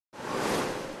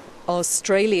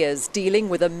Australia's dealing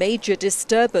with a major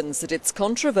disturbance at its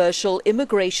controversial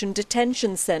immigration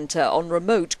detention centre on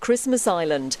remote Christmas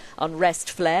Island. Unrest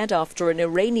flared after an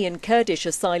Iranian Kurdish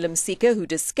asylum seeker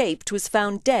who'd escaped was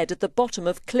found dead at the bottom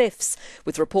of cliffs.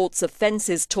 With reports of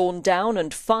fences torn down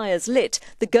and fires lit,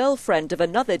 the girlfriend of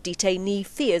another detainee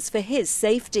fears for his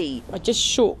safety. I just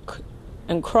shook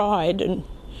and cried, and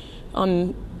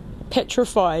I'm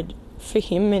petrified for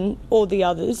him and all the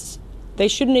others. They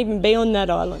shouldn't even be on that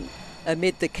island.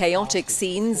 Amid the chaotic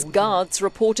scenes, guards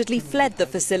reportedly fled the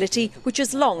facility, which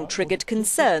has long triggered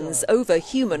concerns over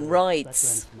human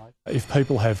rights. If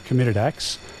people have committed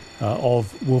acts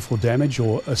of willful damage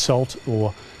or assault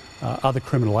or other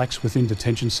criminal acts within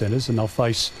detention centres, then they'll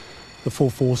face the full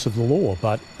force of the law.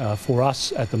 But for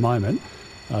us at the moment,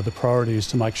 the priority is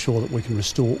to make sure that we can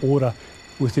restore order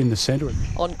within the centre.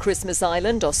 On Christmas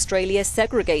Island, Australia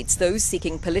segregates those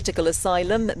seeking political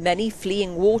asylum, many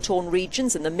fleeing war-torn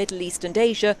regions in the Middle East and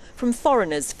Asia, from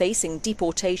foreigners facing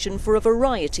deportation for a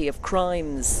variety of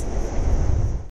crimes.